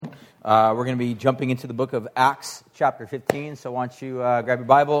We're going to be jumping into the book of Acts, chapter 15. So why don't you grab your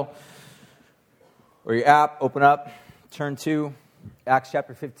Bible or your app, open up, turn to Acts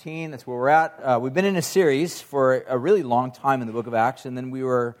chapter 15. That's where we're at. We've been in a series for a really long time in the book of Acts, and then we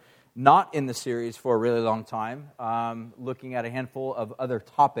were not in the series for a really long time, looking at a handful of other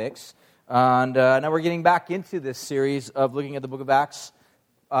topics. And now we're getting back into this series of looking at the book of Acts,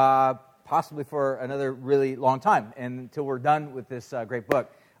 possibly for another really long time, and until we're done with this great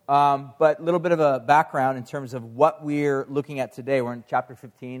book. But a little bit of a background in terms of what we're looking at today. We're in chapter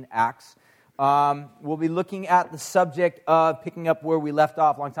 15, Acts. We'll be looking at the subject of picking up where we left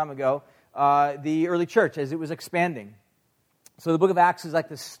off a long time ago, the early church as it was expanding. So the book of Acts is like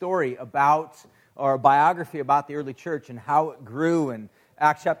this story about, or a biography about the early church and how it grew. And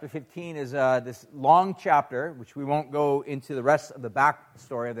Acts chapter 15 is this long chapter, which we won't go into the rest of the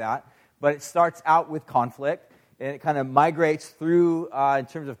backstory of that, but it starts out with conflict, and it kind of migrates through in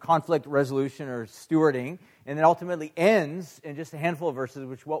terms of conflict resolution or stewarding, and then ultimately ends in just a handful of verses,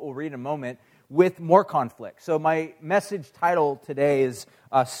 which what we'll read in a moment, with more conflict. So my message title today is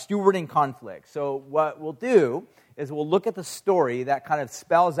Stewarding Conflict. So what we'll do is we'll look at the story that kind of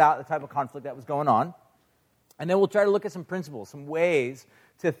spells out the type of conflict that was going on, and then we'll try to look at some principles, some ways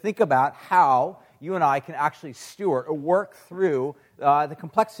to think about how you and I can actually steward or work through the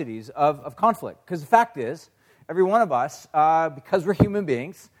complexities of conflict. Because the fact is, every one of us, because we're human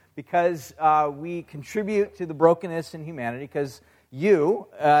beings, because we contribute to the brokenness in humanity, because you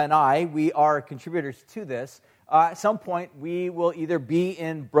and I, we are contributors to this, at some point we will either be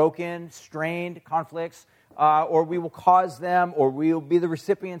in broken, strained conflicts, or we will cause them, or we will be the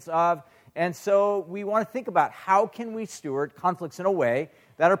recipients of. And so we want to think about how can we steward conflicts in a way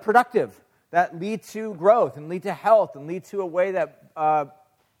that are productive, that lead to growth and lead to health and lead to a way that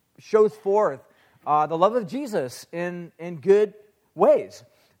shows forth the love of Jesus in good ways.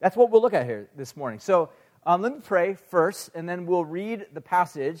 That's what we'll look at here this morning. So let me pray first, and then we'll read the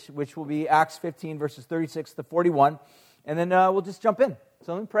passage, which will be Acts 15, verses 36 to 41, and then we'll just jump in.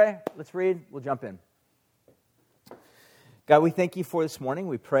 So let me pray, let's read, we'll jump in. God, we thank you for this morning.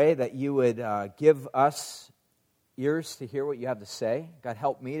 We pray that you would give us ears to hear what you have to say. God,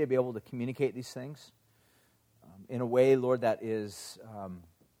 help me to be able to communicate these things in a way, Lord, that is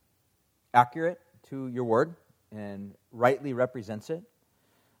accurate to your word and rightly represents it.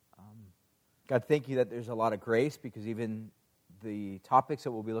 God, thank you that there's a lot of grace, because even the topics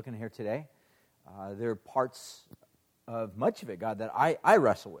that we'll be looking at here today, there are parts of much of it, God, that I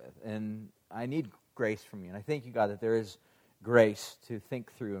wrestle with, and I need grace from you. And I thank you, God, that there is grace to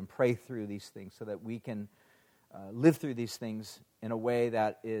think through and pray through these things so that we can live through these things in a way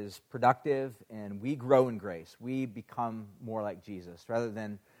that is productive, and we grow in grace. We become more like Jesus rather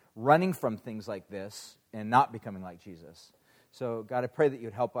than running from things like this and not becoming like Jesus. So, God, I pray that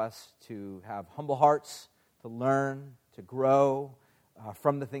you'd help us to have humble hearts, to learn, to grow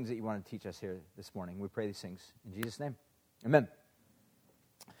from the things that you want to teach us here this morning. We pray these things in Jesus' name. Amen.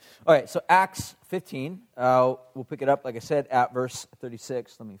 All right, so Acts 15, we'll pick it up, like I said, at verse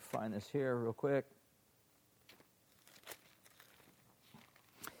 36. Let me find this here real quick.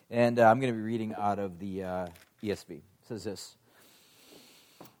 And I'm going to be reading out of the ESV. It says this: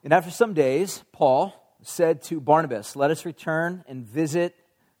 "And after some days, Paul said to Barnabas, 'Let us return and visit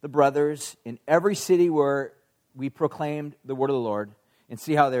the brothers in every city where we proclaimed the word of the Lord, and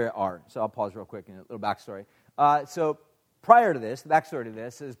see how they are.'" So I'll pause real quick and a little backstory. So prior to this, the backstory to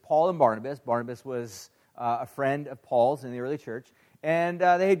this is Paul and Barnabas. Barnabas was a friend of Paul's in the early church, and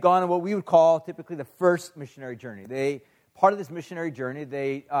they had gone on what we would call typically the first missionary journey. Part of this missionary journey,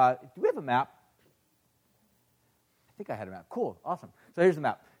 do we have a map? I think I had a map. Cool, awesome. So here's the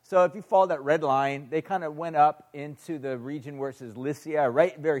map. So if you follow that red line, they kind of went up into the region where it says Lycia,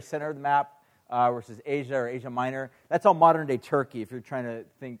 right very center of the map, where it says Asia or Asia Minor. That's all modern-day Turkey, if you're trying to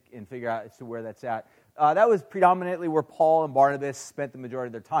think and figure out as to where that's at. That was predominantly where Paul and Barnabas spent the majority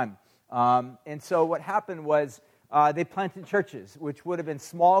of their time. And so what happened was they planted churches, which would have been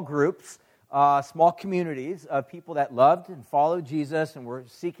small groups, small communities of people that loved and followed Jesus and were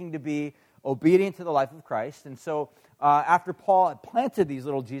seeking to be obedient to the life of Christ. And so after Paul had planted these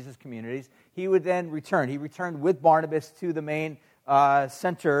little Jesus communities, he would then return. He returned with Barnabas to the main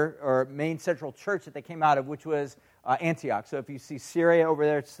center or main central church that they came out of, which was Antioch. So if you see Syria over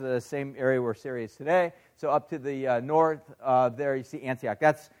there, it's the same area where Syria is today. So up to the north there, you see Antioch.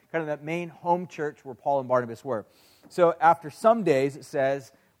 That's kind of that main home church where Paul and Barnabas were. So after some days, it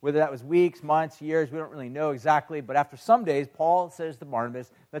says, whether that was weeks, months, years, we don't really know exactly, but after some days, Paul says to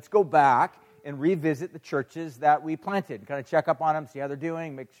Barnabas, let's go back and revisit the churches that we planted, kind of check up on them, see how they're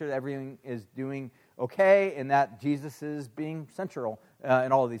doing, make sure that everything is doing okay, and that Jesus is being central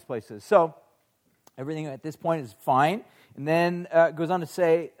in all of these places. So everything at this point is fine. And then it goes on to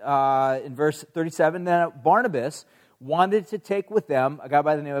say in verse 37, then Barnabas wanted to take with them a guy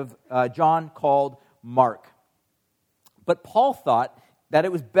by the name of John called Mark. But Paul thought that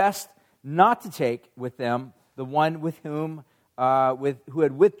it was best not to take with them the one with whom who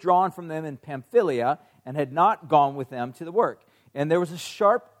had withdrawn from them in Pamphylia and had not gone with them to the work. And there was a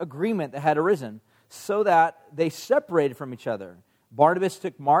sharp agreement that had arisen, so that they separated from each other. Barnabas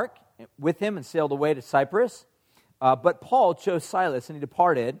took Mark with him and sailed away to Cyprus. But Paul chose Silas, and he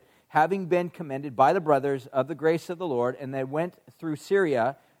departed, having been commended by the brothers of the grace of the Lord, and they went through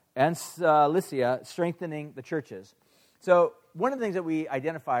Syria and Cilicia, strengthening the churches. So one of the things that we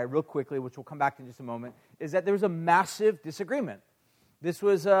identify real quickly, which we'll come back to in just a moment, is that there was a massive disagreement. This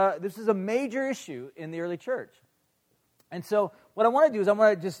was a major issue in the early church. And so what I want to do is I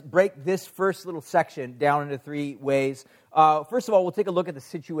want to just break this first little section down into three ways. First of all, we'll take a look at the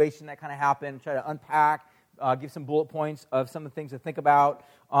situation that kind of happened, try to unpack, give some bullet points of some of the things to think about.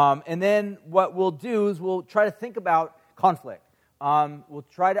 And then what we'll do is we'll try to think about conflict. We'll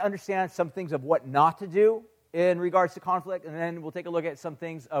try to understand some things of what not to do in regards to conflict, and then we'll take a look at some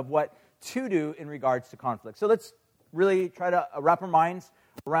things of what to do in regards to conflict. So let's really try to wrap our minds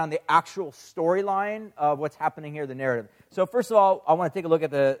around the actual storyline of what's happening here, the narrative. So first of all, I want to take a look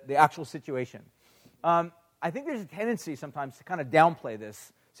at the actual situation. I think there's a tendency sometimes to kind of downplay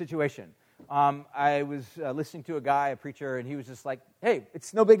this situation. I was listening to a preacher, and he was just like, hey,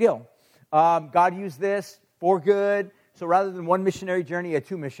 it's no big deal. God used this for good, so rather than one missionary journey, he had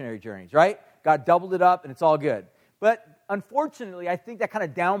two missionary journeys, right? God doubled it up, and it's all good. But unfortunately, I think that kind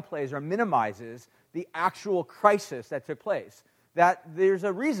of downplays or minimizes the actual crisis that took place. That there's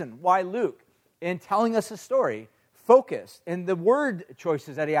a reason why Luke, in telling us his story, focused, and the word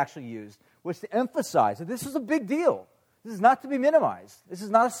choices that he actually used was to emphasize that this is a big deal. This is not to be minimized. This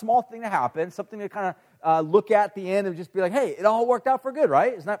is not a small thing to happen, something to kind of look at the end and just be like, hey, it all worked out for good,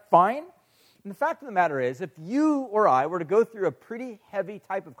 right? Isn't that fine? And the fact of the matter is, if you or I were to go through a pretty heavy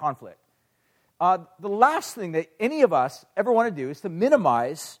type of conflict, the last thing that any of us ever want to do is to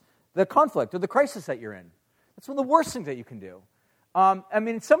minimize the conflict or the crisis that you're in. That's one of the worst things that you can do.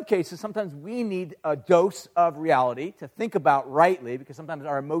 In some cases, sometimes we need a dose of reality to think about rightly, because sometimes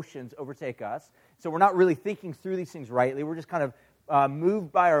our emotions overtake us. So we're not really thinking through these things rightly. We're just kind of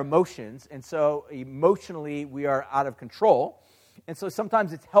moved by our emotions, and so emotionally we are out of control. And so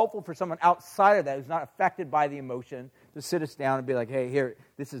sometimes it's helpful for someone outside of that who's not affected by the emotion to sit us down and be like, hey, here,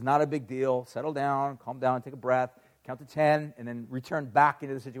 this is not a big deal. Settle down, calm down, take a breath, count to 10, and then return back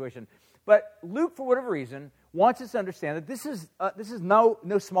into the situation. But Luke, for whatever reason, wants us to understand that this is no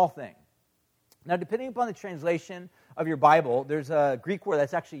small thing. Now, depending upon the translation of your Bible, there's a Greek word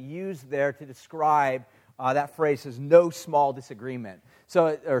that's actually used there to describe that phrase as no small disagreement.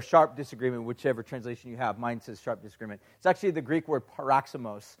 So, or sharp disagreement, whichever translation you have. Mine says sharp disagreement. It's actually the Greek word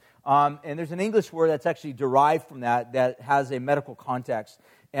paroxysmos. And there's an English word that's actually derived from that has a medical context.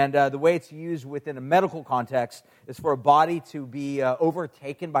 And the way it's used within a medical context is for a body to be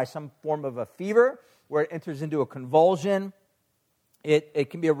overtaken by some form of a fever, where it enters into a convulsion.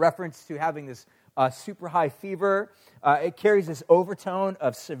 It can be a reference to having this super high fever. It carries this overtone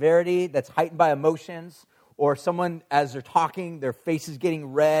of severity that's heightened by emotions, or someone, as they're talking, their face is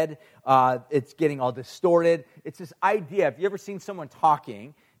getting red, it's getting all distorted. It's this idea, if you've ever seen someone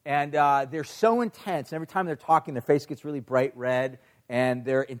talking, and they're so intense, and every time they're talking, their face gets really bright red, and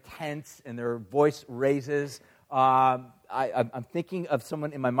they're intense, and their voice raises. I'm thinking of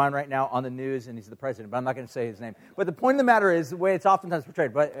someone in my mind right now on the news, and he's the president, but I'm not going to say his name. But the point of the matter is, the way it's oftentimes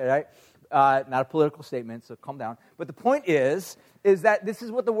portrayed, right? Not a political statement, so calm down. But the point is that this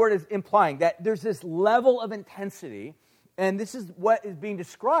is what the word is implying, that there's this level of intensity, and this is what is being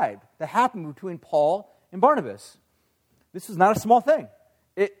described that happened between Paul and Barnabas. This is not a small thing.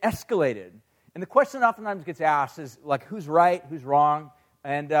 It escalated. And the question that oftentimes gets asked is, like, who's right, who's wrong?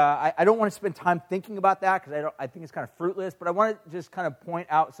 And I don't want to spend time thinking about that, because I think it's kind of fruitless, but I want to just kind of point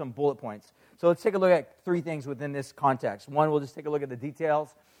out some bullet points. So let's take a look at three things within this context. One, we'll just take a look at the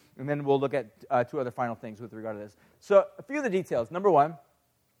details, and then we'll look at two other final things with regard to this. So a few of the details. Number one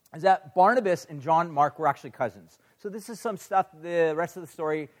is that Barnabas and John Mark were actually cousins. So this is some stuff the rest of the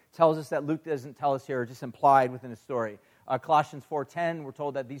story tells us that Luke doesn't tell us here, just implied within the story. Colossians 4:10, we're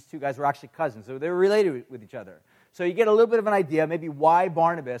told that these two guys were actually cousins, so they were related with each other. So you get a little bit of an idea maybe why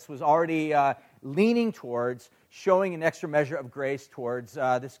Barnabas was already leaning towards showing an extra measure of grace towards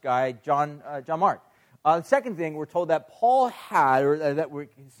this guy, John Mark. The second thing, we're told that Paul had, or that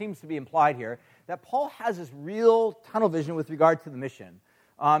seems to be implied here, that Paul has this real tunnel vision with regard to the mission.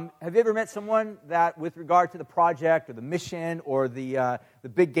 Have you ever met someone that, with regard to the project or the mission or the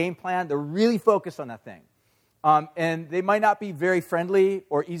big game plan, they're really focused on that thing? And they might not be very friendly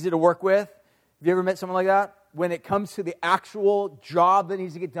or easy to work with. Have you ever met someone like that? When it comes to the actual job that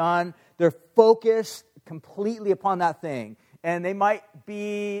needs to get done, they're focused completely upon that thing. And they might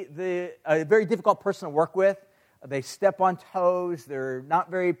be a very difficult person to work with. They step on toes. They're not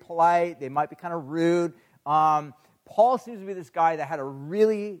very polite. They might be kind of rude. Paul seems to be this guy that had a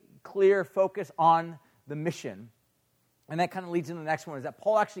really clear focus on the mission. And that kind of leads into the next one, is that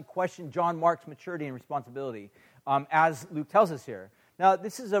Paul actually questioned John Mark's maturity and responsibility, as Luke tells us here. Now,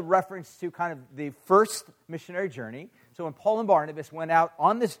 this is a reference to kind of the first missionary journey. So when Paul and Barnabas went out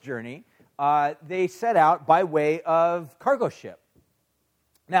on this journey, they set out by way of cargo ship.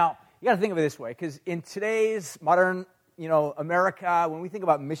 Now, you got to think of it this way, because in today's modern, America, when we think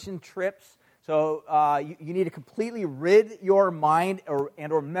about mission trips, so you need to completely rid your mind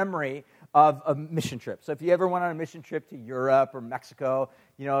or memory of a mission trip. So if you ever went on a mission trip to Europe or Mexico,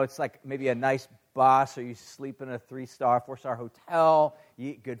 it's like maybe a nice bus, or you sleep in a 3-star, 4-star hotel,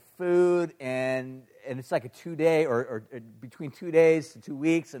 you eat good food, and it's like a 2-day or between 2 days to 2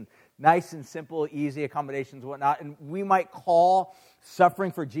 weeks, and nice and simple, easy accommodations and whatnot. And we might call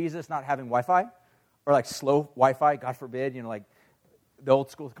suffering for Jesus not having Wi-Fi, or like slow Wi-Fi, God forbid, like the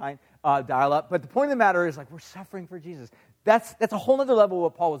old school kind, dial-up. But the point of the matter is, like, we're suffering for Jesus. That's a whole other level of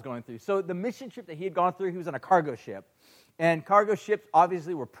what Paul was going through. So the mission trip that he had gone through, he was on a cargo ship. And cargo ships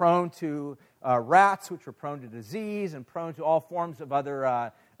obviously were prone to rats, which were prone to disease and prone to all forms of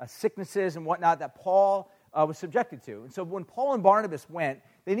other sicknesses and whatnot that Paul was subjected to. And so when Paul and Barnabas went,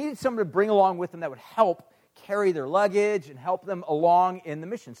 they needed someone to bring along with them that would help carry their luggage and help them along in the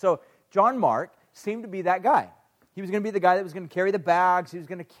mission. So John Mark seemed to be that guy. He was going to be the guy that was going to carry the bags. He was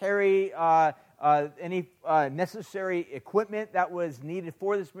going to carry any necessary equipment that was needed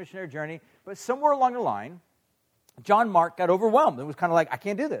for this missionary journey. But somewhere along the line, John Mark got overwhelmed and was kind of like, I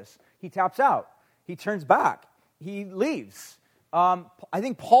can't do this. He taps out. He turns back. He leaves. I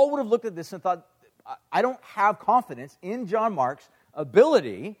think Paul would have looked at this and thought, I don't have confidence in John Mark's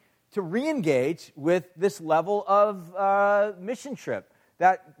ability to re-engage with this level of mission trip.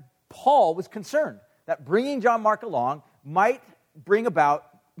 That Paul was concerned that bringing John Mark along might bring about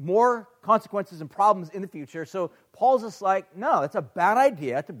more consequences and problems in the future. So Paul's just like, no, it's a bad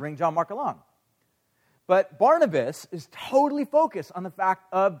idea to bring John Mark along. But Barnabas is totally focused on the fact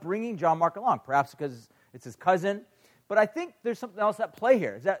of bringing John Mark along, perhaps because it's his cousin. But I think there's something else at play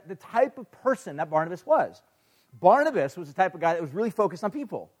here, is that the type of person that Barnabas was. Barnabas was the type of guy that was really focused on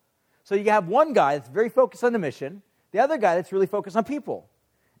people. So you have one guy that's very focused on the mission, the other guy that's really focused on people.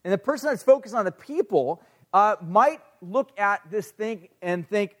 And the person that's focused on the people might look at this thing and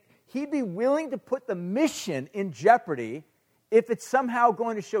think he'd be willing to put the mission in jeopardy if it's somehow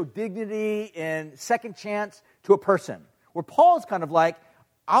going to show dignity and second chance to a person. Where Paul's kind of like,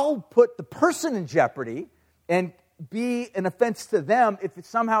 I'll put the person in jeopardy and be an offense to them if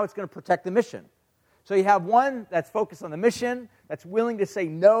somehow it's going to protect the mission. So you have one that's focused on the mission, that's willing to say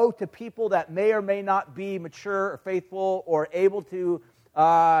no to people that may or may not be mature or faithful or able to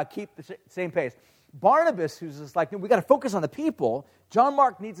keep the same pace. Barnabas, who's just like, we got to focus on the people. John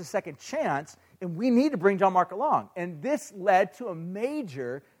Mark needs a second chance, and we need to bring John Mark along. And this led to a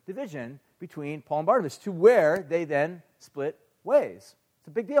major division between Paul and Barnabas, to where they then split ways. It's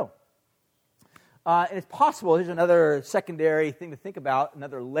a big deal. And it's possible, here's another secondary thing to think about,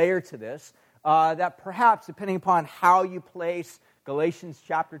 another layer to this, that perhaps, depending upon how you place Galatians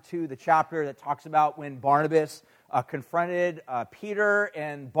chapter 2, the chapter that talks about when Barnabas confronted Peter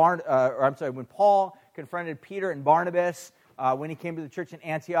and when Paul confronted Peter and Barnabas when he came to the church in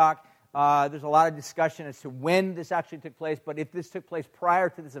Antioch. There's a lot of discussion as to when this actually took place, but if this took place prior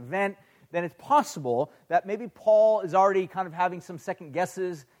to this event, then it's possible that maybe Paul is already kind of having some second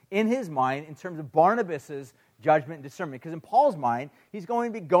guesses in his mind in terms of Barnabas's judgment and discernment. Because in Paul's mind, he's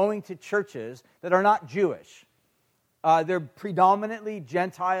going to be going to churches that are not Jewish. They're predominantly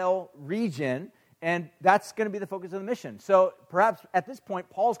Gentile region, and that's going to be the focus of the mission. So perhaps at this point,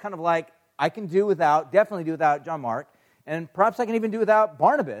 Paul's kind of like, I can definitely do without John Mark, and perhaps I can even do without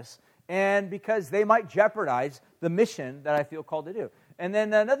Barnabas, and because they might jeopardize the mission that I feel called to do. And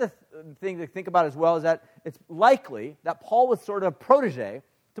then another thing to think about as well is that it's likely that Paul was sort of a protege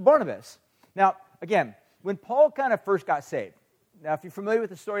to Barnabas. Now, again, when Paul kind of first got saved, now if you're familiar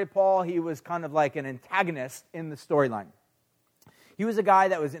with the story of Paul, he was kind of like an antagonist in the storyline. He was a guy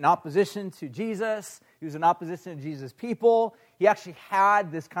that was in opposition to Jesus. He was in opposition to Jesus' people. He actually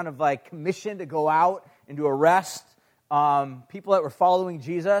had this kind of like commission to go out and to arrest people that were following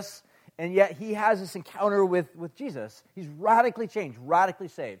Jesus. and yet he has this encounter with Jesus. He's radically changed, radically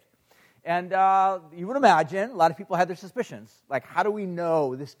saved. And you would imagine a lot of people had their suspicions. Like, how do we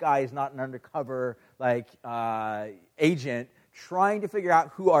know this guy is not an undercover agent trying to figure out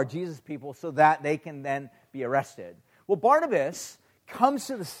who are Jesus people so that they can then be arrested? Well, Barnabas comes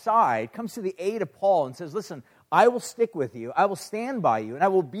to the aid of Paul and says, listen, I will stick with you, I will stand by you, and I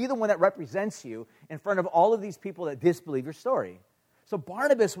will be the one that represents you in front of all of these people that disbelieve your story. So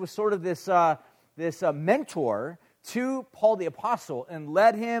Barnabas was sort of this mentor to Paul the Apostle and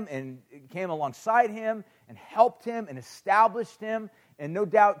led him and came alongside him and helped him and established him and no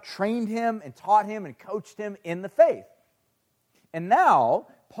doubt trained him and taught him and coached him in the faith. And now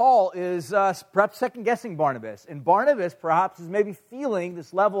Paul is perhaps second-guessing Barnabas. And Barnabas perhaps is maybe feeling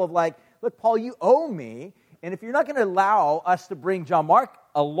this level of like, look, Paul, you owe me. And if you're not going to allow us to bring John Mark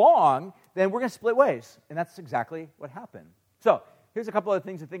along, then we're going to split ways. And that's exactly what happened. So here's a couple of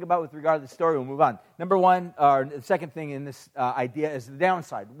things to think about with regard to the story. We'll move on. Number one, or the second thing in this idea is the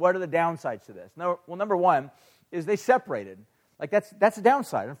downside. What are the downsides to this? Well, number one is they separated. Like that's a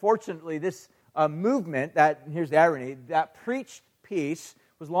downside. Unfortunately, this movement that, here's the irony, that preached peace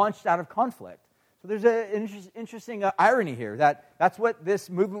was launched out of conflict. So there's an interesting irony here that's what this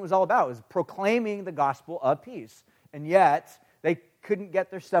movement was all about, was proclaiming the gospel of peace. And yet, they couldn't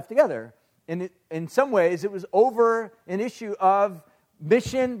get their stuff together. And in some ways, it was over an issue of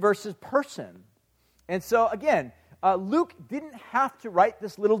mission versus person. And so, again, Luke didn't have to write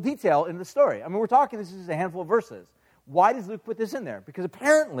this little detail in the story. I mean, we're talking, this is a handful of verses. Why does Luke put this in there? Because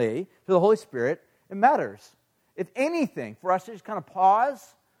apparently, to the Holy Spirit, it matters. If anything, for us to just kind of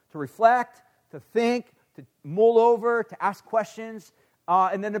pause, to reflect, to think, to mull over, to ask questions,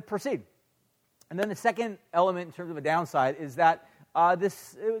 and then to proceed. And then the second element in terms of a downside is that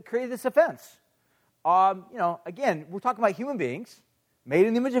it created this offense. Again, we're talking about human beings made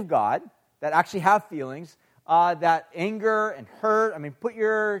in the image of God that actually have feelings, that anger and hurt. I mean, put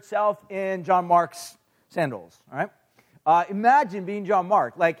yourself in John Mark's sandals, all right? Imagine being John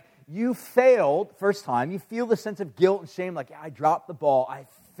Mark. Like, you failed first time. You feel the sense of guilt and shame, like, I dropped the ball. I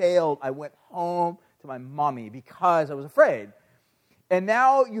failed. I went home to my mommy because I was afraid. And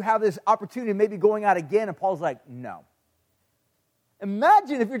now you have this opportunity of maybe going out again, and Paul's like, no.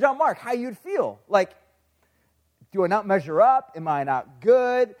 Imagine if you're John Mark, how you'd feel. Like, do I not measure up? Am I not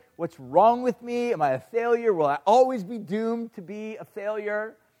good? What's wrong with me? Am I a failure? Will I always be doomed to be a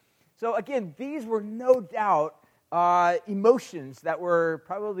failure? So again, these were no doubt emotions that were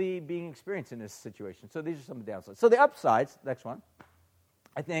probably being experienced in this situation. So these are some of the downsides. So the upsides, next one,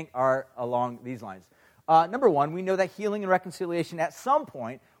 I think are along these lines. Number one, we know that healing and reconciliation at some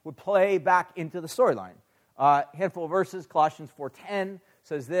point would play back into the storyline. Handful of verses, Colossians 4:10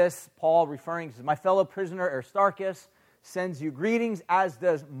 says this, Paul referring to my fellow prisoner Aristarchus sends you greetings, as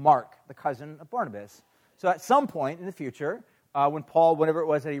does Mark, the cousin of Barnabas. So at some point in the future, when Paul, whenever it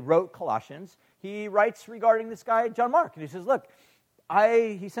was that he wrote Colossians, he writes regarding this guy, John Mark, and he says, look,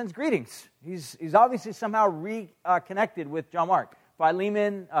 he sends greetings. He's obviously somehow reconnected with John Mark.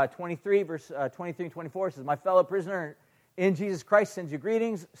 Philemon 23, verse 23 and 24 says, my fellow prisoner in Jesus Christ sends you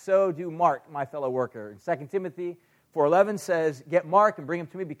greetings, so do Mark, my fellow worker. And 2 Timothy 4:11 says, get Mark and bring him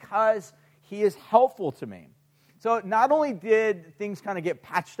to me because he is helpful to me. So not only did things kind of get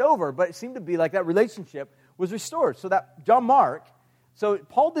patched over, but it seemed to be like that relationship was restored. So that John Mark, so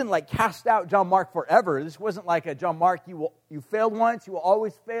Paul didn't cast out John Mark forever. This wasn't like a John Mark, you failed once, you will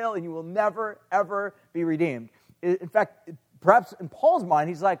always fail, and you will never, ever be redeemed. In fact, perhaps in Paul's mind,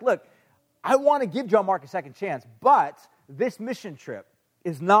 he's like, look, I want to give John Mark a second chance, but this mission trip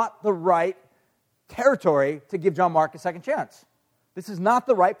is not the right territory to give John Mark a second chance. This is not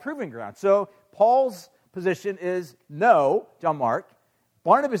the right proving ground. So Paul's position is no, John Mark.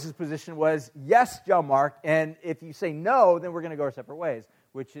 Barnabas' position was yes, John Mark, and if you say no, then we're going to go our separate ways,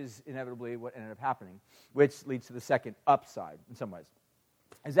 which is inevitably what ended up happening, which leads to the second upside in some ways,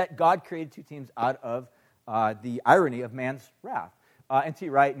 is that God created two teams out of the irony of man's wrath. N.T.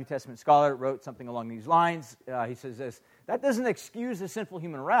 Wright, New Testament scholar, wrote something along these lines. He says this, that doesn't excuse the sinful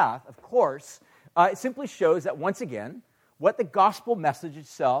human wrath, of course. It simply shows that, once again, what the gospel message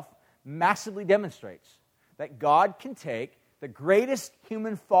itself massively demonstrates, that God can take the greatest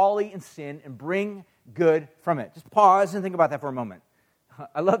human folly and sin and bring good from it. Just pause and think about that for a moment.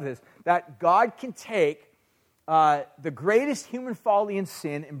 I love this, that God can take the greatest human folly and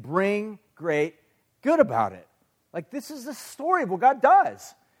sin and bring great good about it. Like, this is the story of what God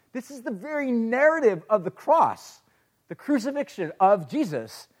does. This is the very narrative of the cross, the crucifixion of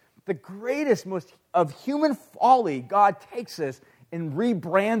Jesus. The greatest, most of human folly, God takes this and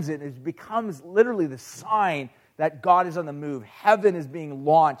rebrands it. It becomes literally the sign that God is on the move. Heaven is being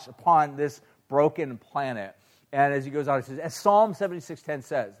launched upon this broken planet. And as he goes on, he says, as Psalm 76:10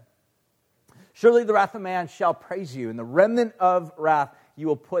 says, surely the wrath of man shall praise you, and the remnant of wrath you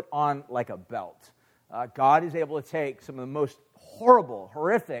will put on like a belt. God is able to take some of the most horrible,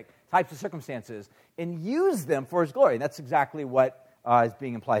 horrific types of circumstances and use them for his glory. And that's exactly what is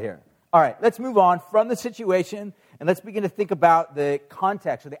being implied here. All right, let's move on from the situation, and let's begin to think about the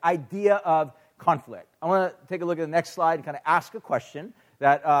context or the idea of conflict. I want to take a look at the next slide and kind of ask a question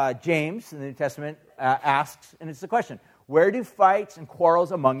that James in the New Testament asks, and it's the question, where do fights and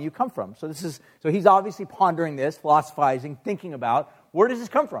quarrels among you come from? So he's obviously pondering this, philosophizing, thinking about, where does this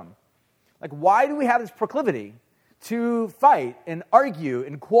come from? Like, why do we have this proclivity to fight and argue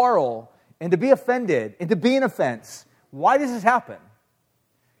and quarrel and to be offended and to be an offense? Why does this happen?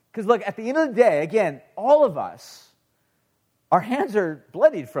 Because look, at the end of the day, again, all of us, our hands are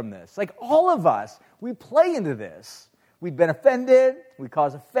bloodied from this. Like, all of us, we play into this. We've been offended, we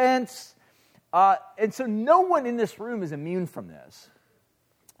cause offense, and so no one in this room is immune from this.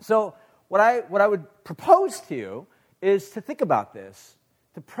 So what I would propose to you is to think about this,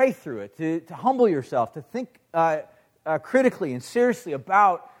 to pray through it, to humble yourself, to think critically and seriously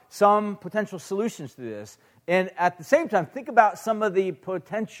about some potential solutions to this. And at the same time, think about some of the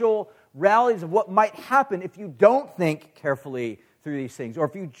potential realities of what might happen if you don't think carefully through these things, or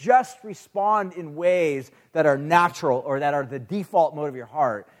if you just respond in ways that are natural or that are the default mode of your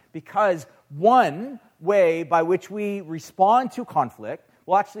heart. Because one way by which we respond to conflict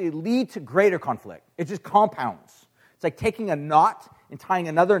will actually lead to greater conflict. It just compounds. It's like taking a knot and tying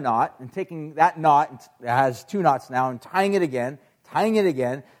another knot, and taking that knot, it has two knots now, and tying it again.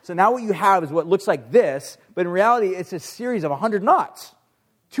 So now what you have is what looks like this, but in reality it's a series of 100 knots,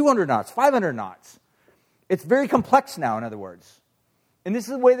 200 knots, 500 knots. It's very complex now, in other words. And this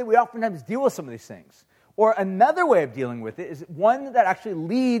is the way that we oftentimes deal with some of these things. Or another way of dealing with it is one that actually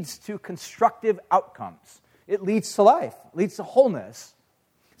leads to constructive outcomes. It leads to life, it leads to wholeness.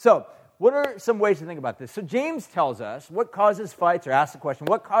 So what are some ways to think about this? So James tells us what causes fights, or asks the question,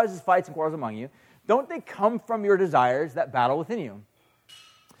 what causes fights and quarrels among you? Don't they come from your desires that battle within you?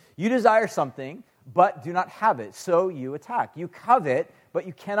 You desire something, but do not have it, so you attack. You covet, but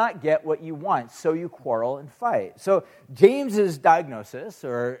you cannot get what you want, so you quarrel and fight. So James's diagnosis,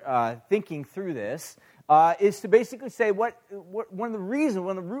 or thinking through this, is to basically say one of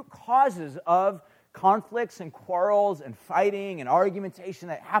the root causes of conflicts and quarrels and fighting and argumentation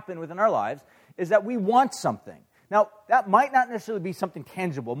that happen within our lives is that we want something. Now, that might not necessarily be something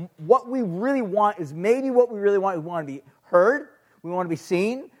tangible. What we really want is maybe what we really want. We want to be heard. We want to be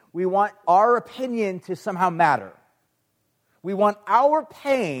seen. We want our opinion to somehow matter. We want our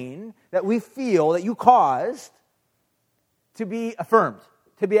pain that we feel, that you caused, to be affirmed,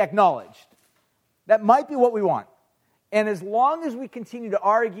 to be acknowledged. That might be what we want. And as long as we continue to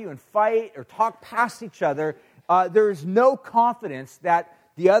argue and fight or talk past each other, there is no confidence that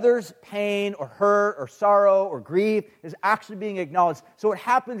the other's pain or hurt or sorrow or grief is actually being acknowledged. So what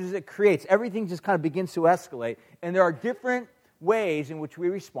happens is everything just kind of begins to escalate. And there are different ways in which we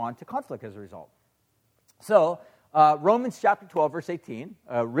respond to conflict as a result. So Romans chapter 12, verse 18,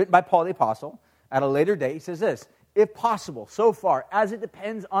 written by Paul the Apostle, at a later date, he says this, if possible, so far as it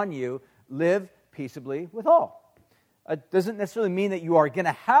depends on you, live peaceably with all. It doesn't necessarily mean that you are going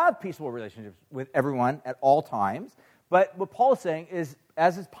to have peaceful relationships with everyone at all times, but what Paul is saying is,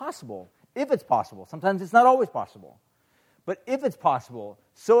 as is possible, if it's possible. Sometimes it's not always possible. But if it's possible,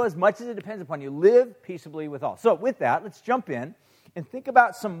 so as much as it depends upon you, live peaceably with all. So with that, let's jump in and think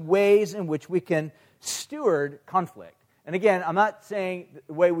about some ways in which we can steward conflict. And again, I'm not saying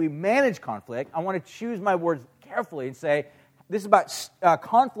the way we manage conflict. I want to choose my words carefully and say, this is about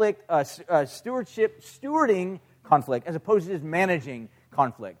conflict, stewardship, stewarding conflict, as opposed to just managing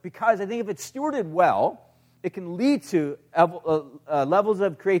conflict. Because I think if it's stewarded well, it can lead to levels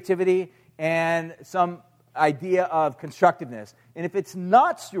of creativity and some idea of constructiveness. And if it's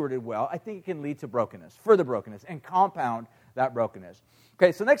not stewarded well, I think it can lead to brokenness, further brokenness, and compound that brokenness.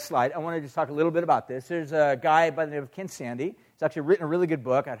 Okay, so next slide, I want to just talk a little bit about this. There's a guy by the name of Ken Sande. He's actually written a really good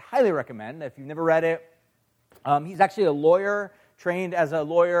book. I'd highly recommend if you've never read it. He's actually a lawyer, trained as a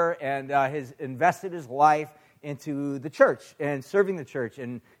lawyer, and has invested his life into the church and serving the church.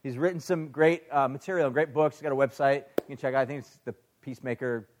 And he's written some great material, great books. He's got a website you can check out. I think it's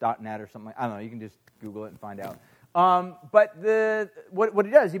thepeacemaker.net or something. I don't know. You can just Google it and find out. But what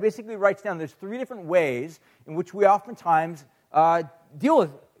he does, he basically writes down there's 3 different ways in which we oftentimes deal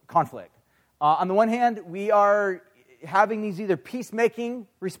with conflict. On the one hand, we are having these either peacemaking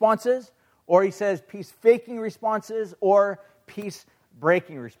responses, or he says peace-faking responses, or peace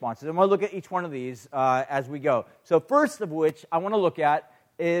breaking responses. I'm going to look at each one of these as we go. So first of which I want to look at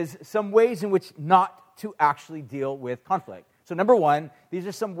is some ways in which not to actually deal with conflict. So number one, these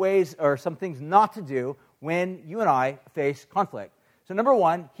are some ways or some things not to do when you and I face conflict. So number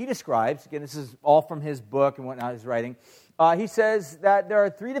one, he describes, again, this is all from his book and whatnot he's writing, he says that there are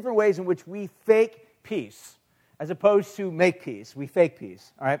 3 different ways in which we fake peace as opposed to make peace. We fake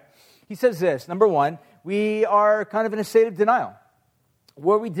peace, all right? He says this, number one, we are kind of in a state of denial,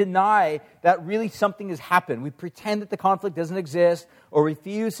 where we deny that really something has happened. We pretend that the conflict doesn't exist or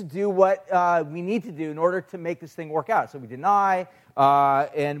refuse to do what we need to do in order to make this thing work out. So we deny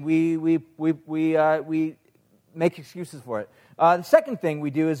and we make excuses for it. The second thing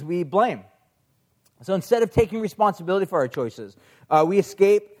we do is we blame. So instead of taking responsibility for our choices, we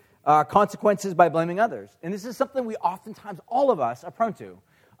escape consequences by blaming others. And this is something we oftentimes, all of us, are prone to.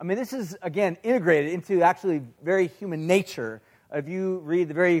 I mean, this is, again, integrated into actually very human nature. If you read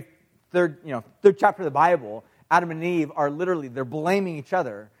the very third chapter of the Bible, Adam and Eve are literally, they're blaming each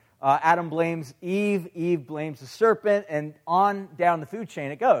other. Adam blames Eve, Eve blames the serpent, and on down the food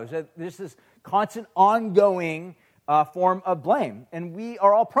chain it goes. There's this constant, ongoing form of blame, and we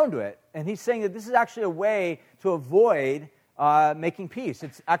are all prone to it. And he's saying that this is actually a way to avoid making peace.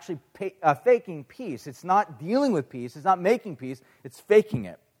 It's actually faking peace. It's not dealing with peace. It's not making peace. It's faking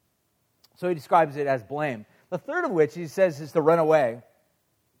it. So he describes it as blame. The third of which he says is to run away.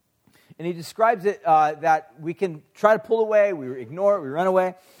 And he describes it that we can try to pull away, we ignore it, we run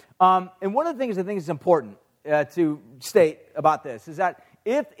away. And one of the things I think is important to state about this is that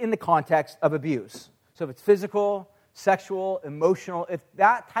if in the context of abuse, so if it's physical, sexual, emotional, if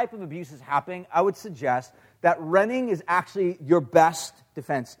that type of abuse is happening, I would suggest that running is actually your best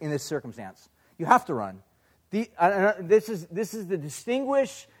defense in this circumstance. You have to run. This is to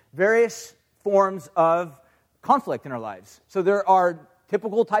distinguish various forms of conflict in our lives. So there are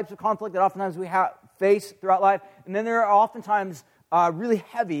typical types of conflict that oftentimes we face throughout life, and then there are oftentimes really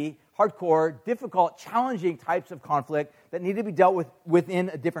heavy, hardcore, difficult, challenging types of conflict that need to be dealt with within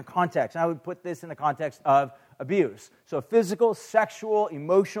a different context. And I would put this in the context of abuse. So physical, sexual,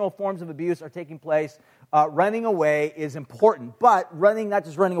 emotional forms of abuse are taking place. Running away is important, but running, not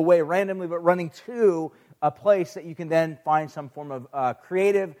just running away randomly, but running to a place that you can then find some form of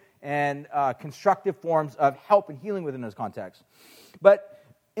creative and constructive forms of help and healing within those contexts. But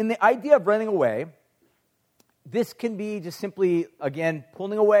in the idea of running away, this can be just simply, again,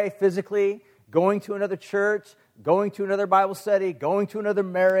 pulling away physically, going to another church, going to another Bible study, going to another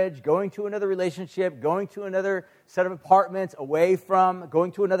marriage, going to another relationship, going to another set of apartments, away from,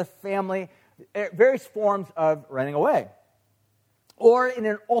 going to another family, various forms of running away. Or in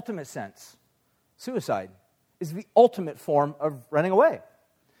an ultimate sense, suicide is the ultimate form of running away.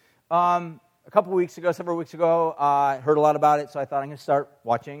 Several weeks ago, I heard a lot about it, so I thought I'm going to start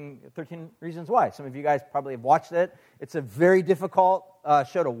watching 13 Reasons Why. Some of you guys probably have watched it. It's a very difficult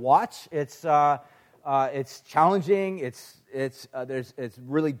show to watch. It's challenging. It's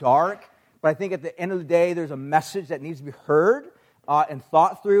really dark. But I think at the end of the day, there's a message that needs to be heard and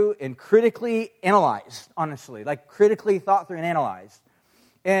thought through and critically analyzed, honestly. Like critically thought through and analyzed.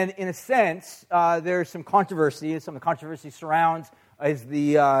 And in a sense, there's some controversy. Some of the controversy surrounds is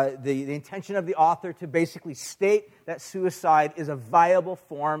the intention of the author to basically state that suicide is a viable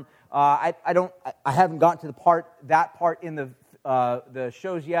form. I haven't gotten to that part in the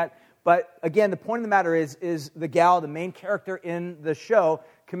shows yet. But again, the point of the matter is the gal, the main character in the show,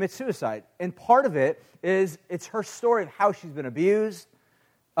 commits suicide. And part of it is it's her story of how she's been abused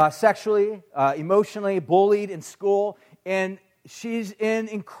sexually, emotionally, bullied in school, and she's in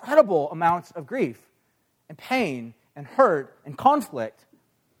incredible amounts of grief and pain and hurt and conflict.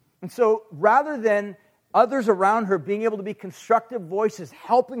 And so rather than others around her being able to be constructive voices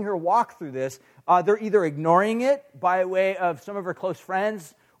helping her walk through this, they're either ignoring it by way of some of her close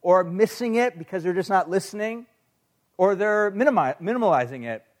friends or missing it because they're just not listening, or they're minimalizing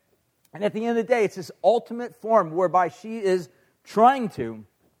it. And at the end of the day, it's this ultimate form whereby she is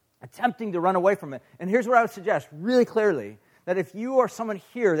attempting to run away from it. And here's what I would suggest really clearly, that if you are someone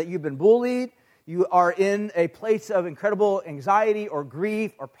here that you've been bullied, you are in a place of incredible anxiety or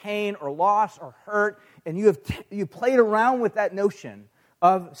grief or pain or loss or hurt, and you played around with that notion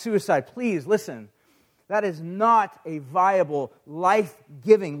of suicide, please listen. That is not a viable,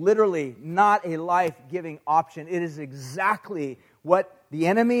 life-giving, literally not a life-giving option. It is exactly what the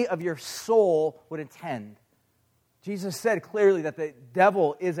enemy of your soul would intend. Jesus said clearly that the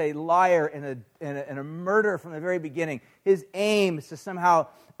devil is a liar and a murderer from the very beginning. His aim is to somehow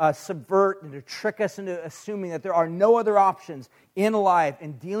subvert and to trick us into assuming that there are no other options in life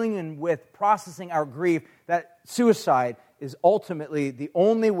and dealing with processing our grief, that suicide is ultimately the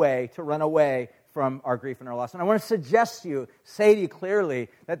only way to run away from our grief and our loss. And I want to suggest to you, say to you clearly,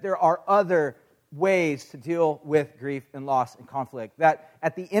 that there are other ways to deal with grief and loss and conflict. That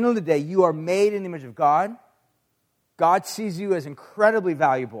at the end of the day, you are made in the image of God. God sees you as incredibly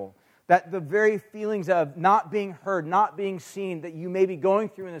valuable. That the very feelings of not being heard, not being seen, that you may be going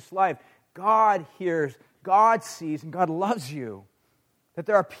through in this life, God hears, God sees, and God loves you. That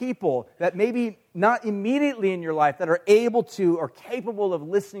there are people that maybe not immediately in your life that are able to or capable of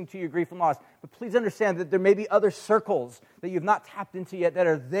listening to your grief and loss. But please understand that there may be other circles that you've not tapped into yet that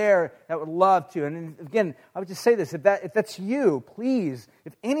are there that would love to. And again, I would just say this, if that's you, please,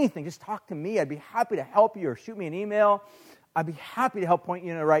 if anything, just talk to me. I'd be happy to help you or shoot me an email. I'd be happy to help point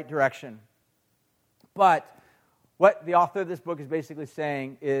you in the right direction. But what the author of this book is basically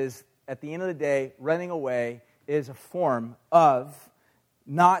saying is, at the end of the day, running away is a form of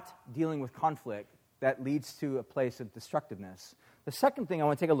not dealing with conflict that leads to a place of destructiveness. The second thing I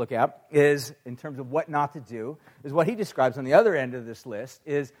want to take a look at is, in terms of what not to do, is what he describes on the other end of this list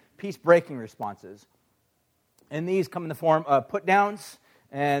is peace-breaking responses. And these come in the form of put-downs,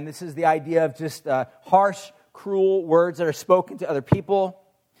 and this is the idea of just harsh, cruel words that are spoken to other people.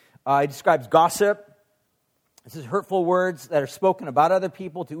 He describes gossip. This is hurtful words that are spoken about other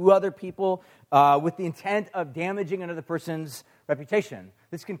people, to other people, with the intent of damaging another person's reputation.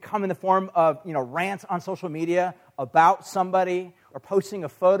 This can come in the form of, rants on social media about somebody, or posting a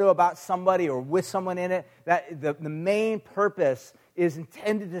photo about somebody or with someone in it. That the main purpose is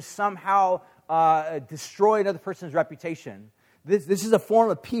intended to somehow destroy another person's reputation. This is a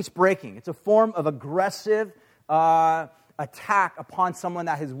form of peace breaking. It's a form of aggressive attack upon someone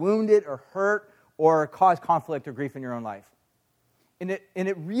that has wounded or hurt or caused conflict or grief in your own life. And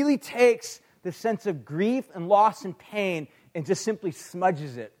it really takes the sense of grief and loss and pain and just simply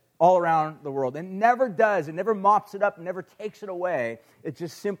smudges it all around the world. It never does. It never mops it up. It never takes it away. It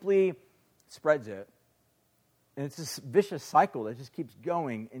just simply spreads it. And it's this vicious cycle that just keeps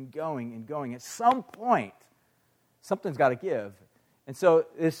going and going and going. At some point, something's got to give. And so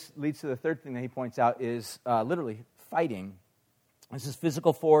this leads to the third thing that he points out is literally fighting. This is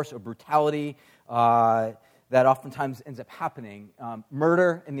physical force or brutality that oftentimes ends up happening.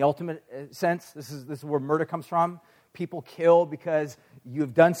 Murder in the ultimate sense, this is where murder comes from. People kill because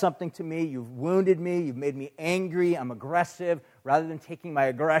you've done something to me, you've wounded me, you've made me angry, I'm aggressive. Rather than taking my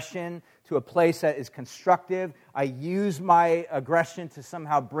aggression to a place that is constructive, I use my aggression to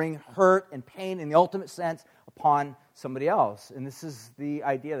somehow bring hurt and pain in the ultimate sense upon somebody else. And this is the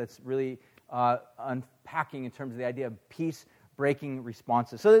idea that's really unpacking in terms of the idea of peace-breaking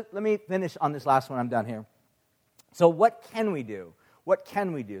responses. So let me finish on this last one. I'm done here. So what can we do? What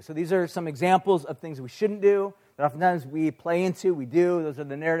can we do? So these are some examples of things we shouldn't do, that oftentimes we play into, we do. Those are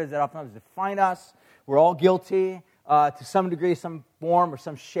the narratives that oftentimes define us. We're all guilty to some degree, some form, or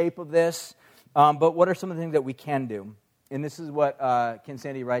some shape of this. But what are some of the things that we can do? And this is what Ken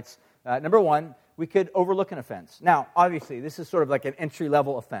Sande writes. Number one, we could overlook an offense. Now, obviously, this is sort of like an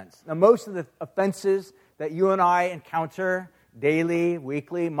entry-level offense. Now, most of the offenses that you and I encounter daily,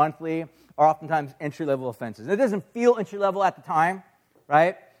 weekly, monthly, are oftentimes entry-level offenses. And it doesn't feel entry-level at the time,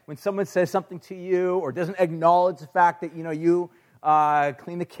 right? When someone says something to you or doesn't acknowledge the fact that, you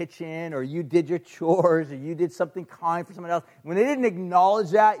cleaned the kitchen or you did your chores or you did something kind for someone else, when they didn't acknowledge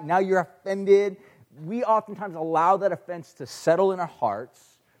that, now you're offended. We oftentimes allow that offense to settle in our hearts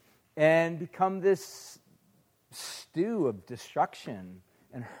and become this stew of destruction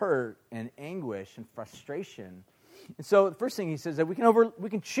and hurt and anguish and frustration. And so the first thing he says that we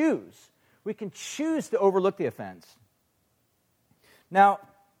can choose to overlook the offense. Now,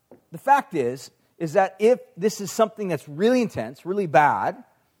 the fact is that if this is something that's really intense, really bad,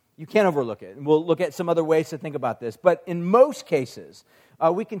 you can't overlook it. And we'll look at some other ways to think about this. But in most cases,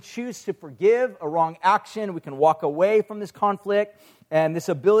 we can choose to forgive a wrong action. We can walk away from this conflict. And this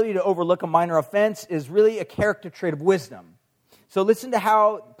ability to overlook a minor offense is really a character trait of wisdom. So listen to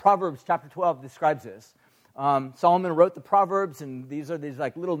how Proverbs chapter 12 describes this. Solomon wrote the Proverbs, and these are these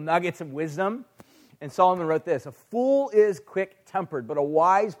like little nuggets of wisdom. And Solomon wrote this: a fool is quick-tempered, but a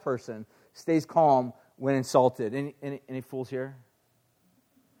wise person stays calm when insulted. Any fools here?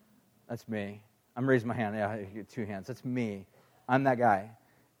 That's me. I'm raising my hand. Yeah, I get two hands. That's me. I'm that guy.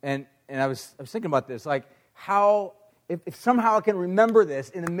 And I was thinking about this, like how, if somehow I can remember this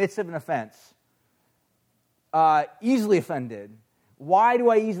in the midst of an offense, easily offended. Why do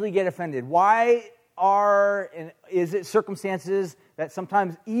I easily get offended? Is it circumstances that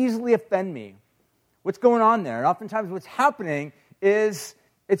sometimes easily offend me? What's going on there? And oftentimes what's happening is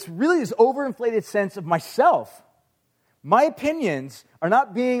it's really this overinflated sense of myself. My opinions are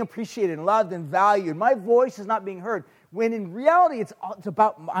not being appreciated and loved and valued. My voice is not being heard. when in reality it's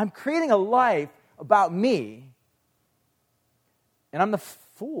about, I'm creating a life about me, and I'm the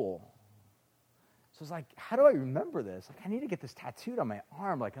fool. So it's like, how do I remember this? Like, I need to get this tattooed on my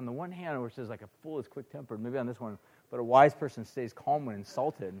arm, like on the one hand where it says like a fool is quick-tempered, maybe on this one, but a wise person stays calm when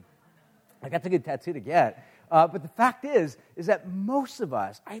insulted. Like, that's a good tattoo to get. But the fact is that most of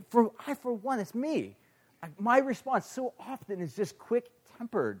us, I for one, it's me. My response so often is just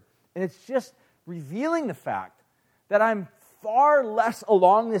quick-tempered. And it's just revealing the fact that I'm far less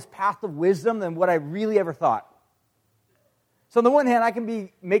along this path of wisdom than what I really ever thought. So on the one hand, I can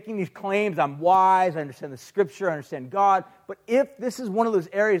be making these claims, I'm wise, I understand the Scripture, I understand God, but if this is one of those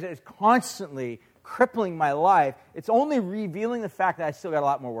areas that is constantly crippling my life, it's only revealing the fact that I still got a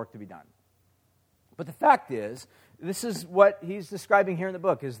lot more work to be done. But the fact is, this is what he's describing here in the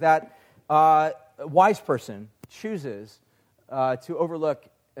book, is that a wise person chooses to overlook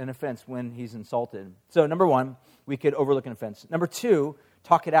an offense when he's insulted. So number one, we could overlook an offense. Number two,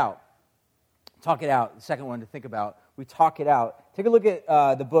 talk it out. Talk it out. The second one to think about, we talk it out. Take a look at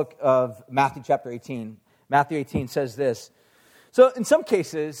the book of Matthew chapter 18. Matthew 18 says this. So in some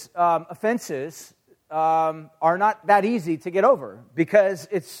cases, offenses are not that easy to get over because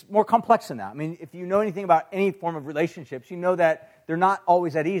it's more complex than that. I mean, if you know anything about any form of relationships, you know that they're not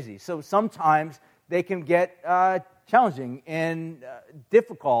always that easy. So sometimes they can get challenging and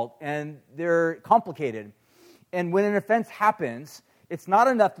difficult, and they're complicated. And when an offense happens, it's not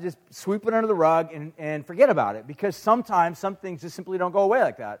enough to just sweep it under the rug and forget about it, because sometimes some things just simply don't go away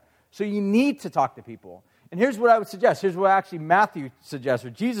like that. So you need to talk to people. And here's what I would suggest. Here's what actually Matthew suggests, or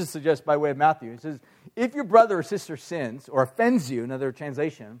Jesus suggests by way of Matthew. He says, if your brother or sister sins or offends you, another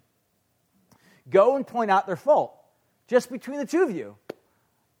translation, go and point out their fault, just between the two of you.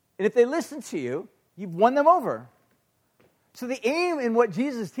 And if they listen to you, you've won them over. So the aim in what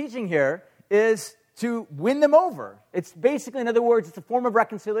Jesus is teaching here is to win them over. It's basically, in other words, it's a form of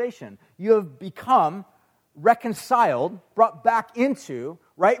reconciliation. You have become reconciled, brought back into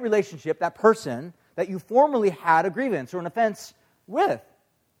right relationship, that person that you formerly had a grievance or an offense with.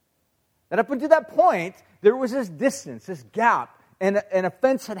 And up until that point, there was this distance, this gap, and an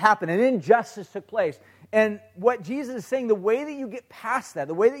offense had happened, an injustice took place. And what Jesus is saying, the way that you get past that,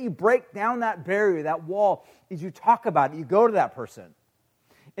 the way that you break down that barrier, that wall, is you talk about it, you go to that person.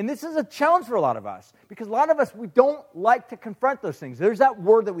 And this is a challenge for a lot of us, because a lot of us, we don't like to confront those things. There's that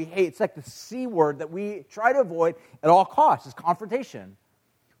word that we hate. It's like the C word that we try to avoid at all costs. It's confrontation.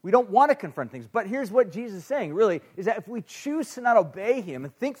 We don't want to confront things. But here's what Jesus is saying, really, is that if we choose to not obey him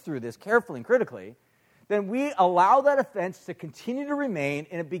and think through this carefully and critically, then we allow that offense to continue to remain,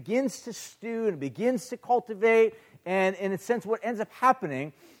 and it begins to stew, and it begins to cultivate, and in a sense, what ends up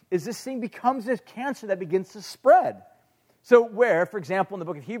happening is this thing becomes this cancer that begins to spread. So where, for example, in the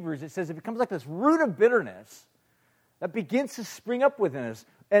book of Hebrews, it says it becomes like this root of bitterness that begins to spring up within us.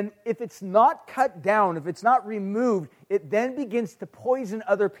 And if it's not cut down, if it's not removed, it then begins to poison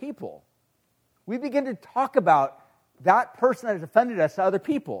other people. We begin to talk about that person that has offended us to other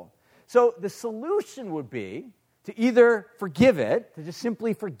people. So the solution would be to either forgive it, to just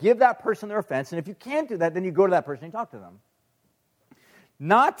simply forgive that person their offense, and if you can't do that, then you go to that person and talk to them.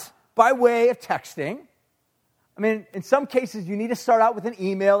 Not by way of texting. I mean, in some cases, you need to start out with an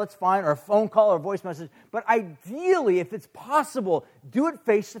email, that's fine, or a phone call or a voice message. But ideally, if it's possible, do it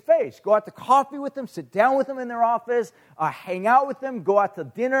face-to-face. Go out to coffee with them, sit down with them in their office, hang out with them, go out to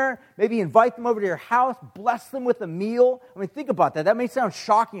dinner, maybe invite them over to your house, bless them with a meal. I mean, think about that. That may sound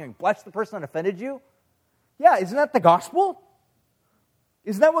shocking, like bless the person that offended you. Yeah, isn't that the gospel?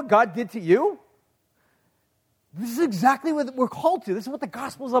 Isn't that what God did to you? This is exactly what we're called to. This is what the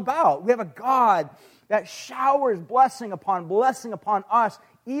gospel is about. We have a God that showers blessing upon us,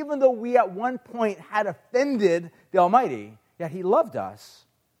 even though we at one point had offended the Almighty, yet he loved us.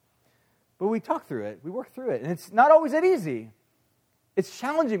 But we talk through it, we work through it, and it's not always that easy. It's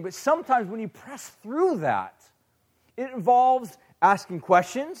challenging, but sometimes when you press through that, it involves asking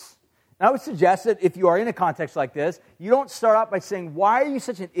questions. And I would suggest that if you are in a context like this, you don't start out by saying, why are you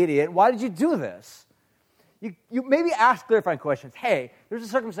such an idiot? Why did you do this? You maybe ask clarifying questions. Hey, there's a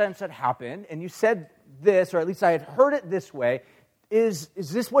circumstance that happened, and you said this, or at least I had heard it this way. Is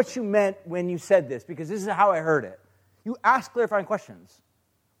this what you meant when you said this? Because this is how I heard it. You ask clarifying questions.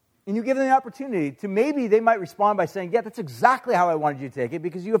 And you give them the opportunity to, maybe they might respond by saying, yeah, that's exactly how I wanted you to take it,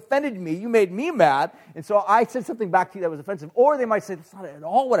 because you offended me, you made me mad, and so I said something back to you that was offensive. Or they might say, that's not at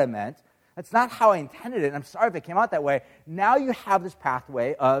all what I meant. That's not how I intended it, and I'm sorry if it came out that way. Now you have this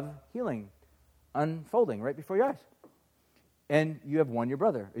pathway of healing unfolding right before your eyes. And you have won your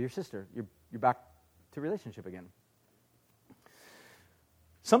brother or your sister. You're back to relationship again.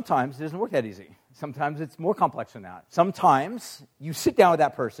 Sometimes it doesn't work that easy. Sometimes it's more complex than that. Sometimes you sit down with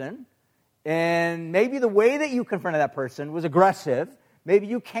that person, and maybe the way that you confronted that person was aggressive. Maybe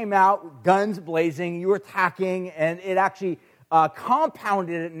you came out with guns blazing, you were attacking, and it actually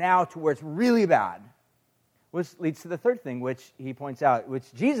compounded it now to where it's really bad. Which leads to the third thing, which he points out,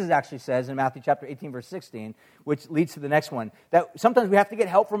 which Jesus actually says in Matthew chapter 18, verse 16, which leads to the next one, that sometimes we have to get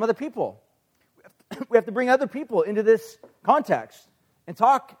help from other people. We have to bring other people into this context and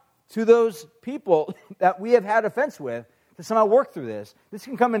talk to those people that we have had offense with to somehow work through this. This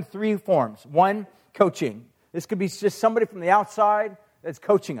can come in three forms. One, coaching. This could be just somebody from the outside that's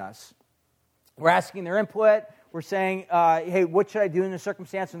coaching us. We're asking their input. We're saying, hey, what should I do in this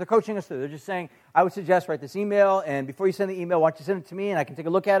circumstance? And they're coaching us through. They're just saying, I would suggest write this email, and before you send the email, why don't you send it to me, and I can take a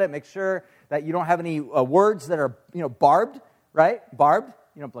look at it, make sure that you don't have any words that are, barbed, right? Barbed,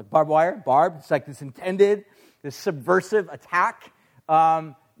 like barbed wire, barbed. It's like this intended, this subversive attack.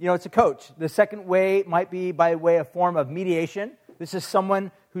 It's a coach. The second way might be by way of form of mediation. This is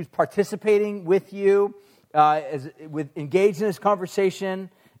someone who's participating with you, engaged in this conversation,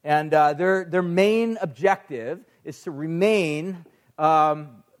 and their main objective is to remain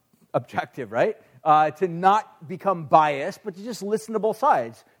objective, right? To not become biased, but to just listen to both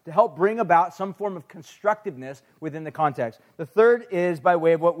sides, to help bring about some form of constructiveness within the context. The third is by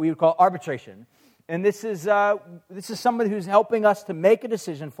way of what we would call arbitration. And this is somebody who's helping us to make a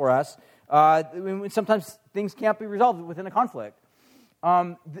decision for us. Sometimes things can't be resolved within a conflict.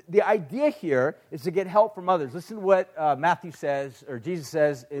 The idea here is to get help from others. Listen to what Matthew says, or Jesus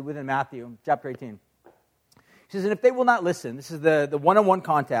says within Matthew chapter 18. He says, and if they will not listen, this is the one-on-one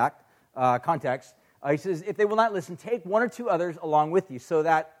context. He says, if they will not listen, take one or two others along with you, so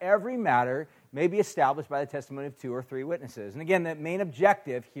that every matter may be established by the testimony of two or three witnesses. And again, the main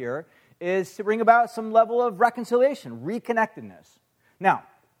objective here is to bring about some level of reconciliation, reconnectedness. Now,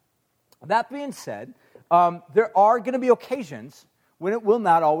 that being said, there are going to be occasions when it will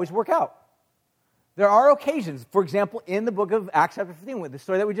not always work out. There are occasions, for example, in the book of Acts chapter 15, with the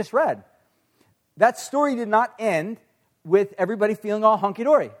story that we just read. That story did not end with everybody feeling all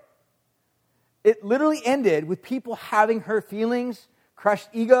hunky-dory. It literally ended with people having hurt feelings, crushed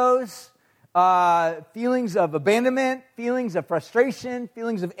egos, feelings of abandonment, feelings of frustration,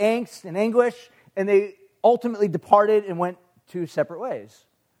 feelings of angst and anguish, and they ultimately departed and went two separate ways.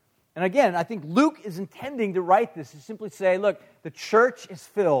 And again, I think Luke is intending to write this to simply say, look, the church is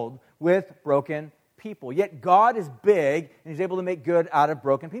filled with broken people, yet God is big and He's able to make good out of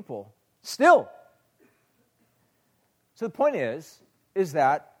broken people. Still. So the point is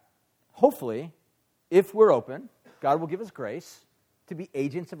that hopefully, if we're open, God will give us grace to be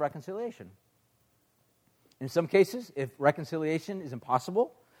agents of reconciliation. In some cases, if reconciliation is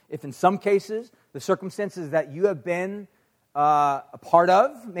impossible, if in some cases the circumstances that you have been a part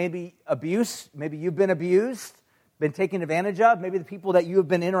of, maybe abuse, maybe you've been abused, been taken advantage of, maybe the people that you have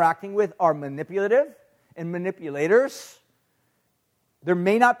been interacting with are manipulative and manipulators, there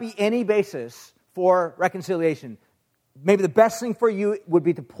may not be any basis for reconciliation. Maybe the best thing for you would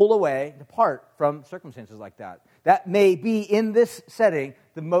be to pull away, depart from circumstances like that. That may be, in this setting,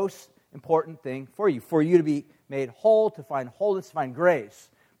 the most important thing for you to be made whole, to find wholeness, to find grace.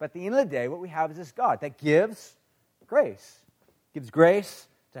 But at the end of the day, what we have is this God that gives grace. Gives grace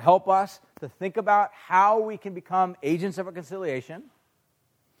to help us to think about how we can become agents of reconciliation.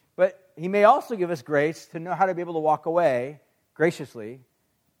 But He may also give us grace to know how to be able to walk away graciously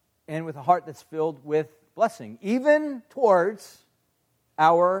and with a heart that's filled with blessing, even towards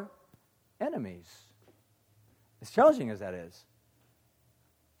our enemies. As challenging as that is,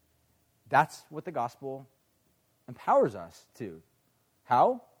 that's what the gospel empowers us to.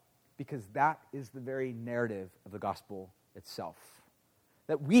 How? Because that is the very narrative of the gospel itself.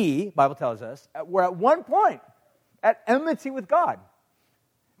 That we, Bible tells us, we're at one point at enmity with God.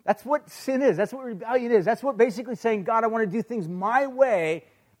 That's what sin is. That's what rebellion is. That's what basically saying, God, I want to do things my way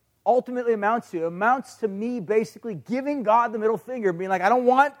ultimately amounts to. It amounts to me basically giving God the middle finger, being like, I don't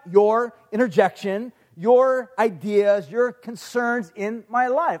want your interjection, your ideas, your concerns in my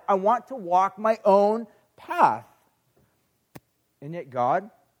life. I want to walk my own path. And yet God,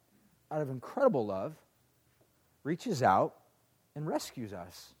 out of incredible love, reaches out and rescues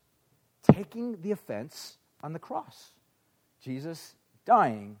us, taking the offense on the cross. Jesus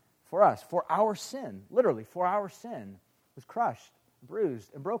dying for us, for our sin, literally for our sin, was crushed,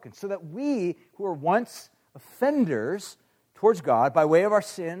 bruised, and broken, so that we, who were once offenders towards God by way of our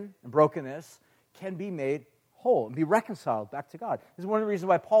sin and brokenness, can be made whole and be reconciled back to God. This is one of the reasons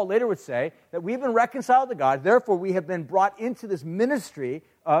why Paul later would say that we've been reconciled to God, therefore we have been brought into this ministry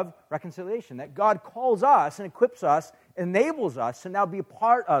of reconciliation, that God calls us and equips us enables us to now be a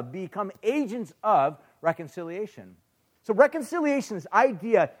part of, become agents of reconciliation. So reconciliation, this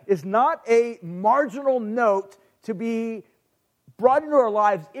idea, is not a marginal note to be brought into our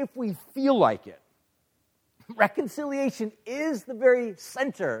lives if we feel like it. Reconciliation is the very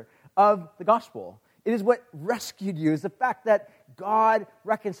center of the gospel. It is what rescued you, is the fact that God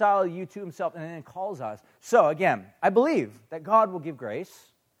reconciled you to himself and then calls us. So again, I believe that God will give grace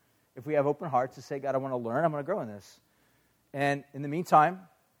if we have open hearts to say, God, I want to learn, I want to grow in this. And in the meantime,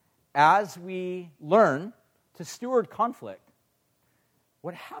 as we learn to steward conflict,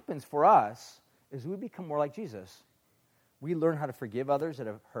 what happens for us is we become more like Jesus. We learn how to forgive others that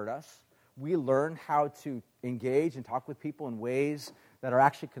have hurt us. We learn how to engage and talk with people in ways that are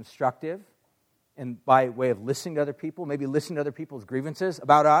actually constructive, and by way of listening to other people, maybe listening to other people's grievances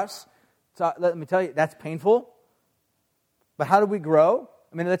about us. So let me tell you, that's painful. But how do we grow?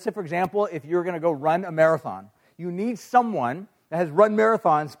 I mean, let's say, for example, if you're going to go run a marathon, you need someone that has run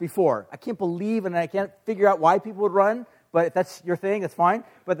marathons before. I can't believe, and I can't figure out why people would run, but if that's your thing, that's fine.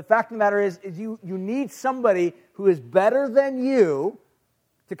 But the fact of the matter is you need somebody who is better than you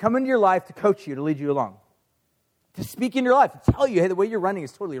to come into your life to coach you, to lead you along. To speak in your life, to tell you, hey, the way you're running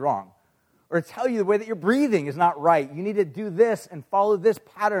is totally wrong. Or to tell you the way that you're breathing is not right. You need to do this and follow this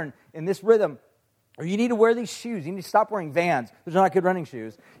pattern in this rhythm. Or you need to wear these shoes. You need to stop wearing Vans. Those are not good running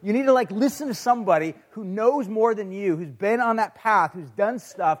shoes. You need to listen to somebody who knows more than you, who's been on that path, who's done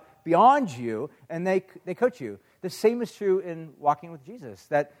stuff beyond you, and they coach you. The same is true in walking with Jesus,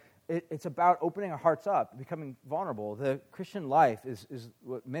 that it's about opening our hearts up, becoming vulnerable. The Christian life is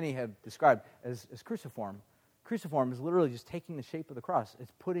what many have described as cruciform. Cruciform is literally just taking the shape of the cross.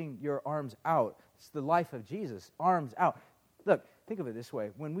 It's putting your arms out. It's the life of Jesus, arms out. Look, think of it this way.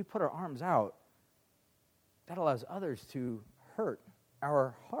 When we put our arms out, that allows others to hurt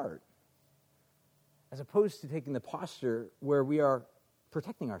our heart, as opposed to taking the posture where we are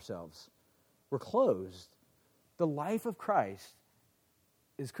protecting ourselves. We're closed. The life of Christ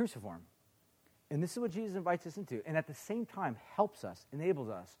is cruciform. And this is what Jesus invites us into, and at the same time helps us, enables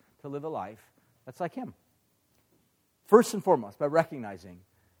us to live a life that's like him. First and foremost, by recognizing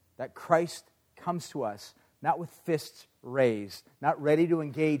that Christ comes to us not with fists raised, not ready to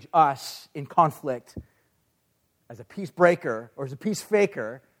engage us in conflict as a peace breaker or as a peace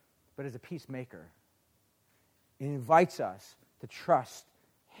faker, but as a peacemaker. He invites us to trust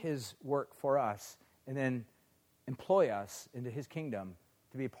his work for us and then employ us into his kingdom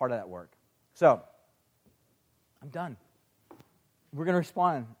to be a part of that work. So, I'm done. We're going to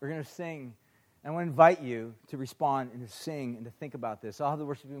respond. We're going to sing. And I want to invite you to respond and to sing and to think about this. I'll have the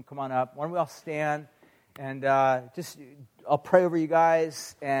worship team come on up. Why don't we all stand and I'll pray over you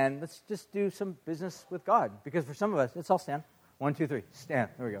guys, and let's just do some business with God. Because for some of us, let's all stand. 1, 2, 3. Stand.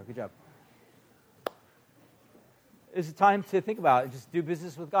 There we go. Good job. It's a time to think about it. Just do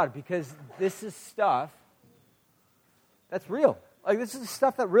business with God, because this is stuff that's real. This is the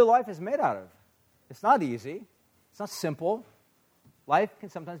stuff that real life is made out of. It's not easy. It's not simple. Life can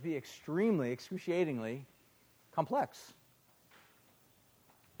sometimes be extremely, excruciatingly complex.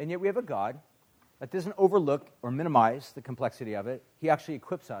 And yet we have a God that doesn't overlook or minimize the complexity of it. He actually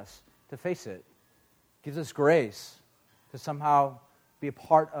equips us to face it. Gives us grace to somehow be a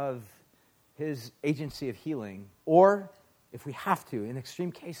part of his agency of healing. Or, if we have to, in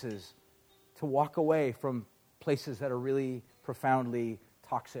extreme cases, to walk away from places that are really profoundly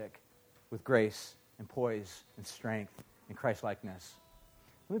toxic with grace and poise and strength and Christ-likeness.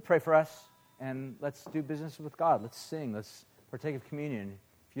 Let me pray for us, and let's do business with God. Let's sing. Let's partake of communion.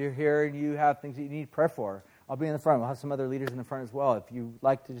 If you're here and you have things that you need prayer for, I'll be in the front. We'll have some other leaders in the front as well. If you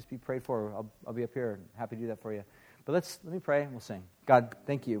like to just be prayed for, I'll be up here. Happy to do that for you. But let me pray and we'll sing. God,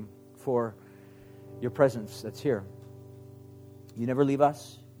 thank you for your presence that's here. You never leave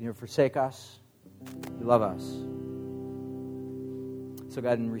us. You never forsake us. You love us. So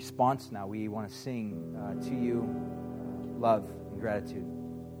God, in response now, we want to sing to you love and gratitude.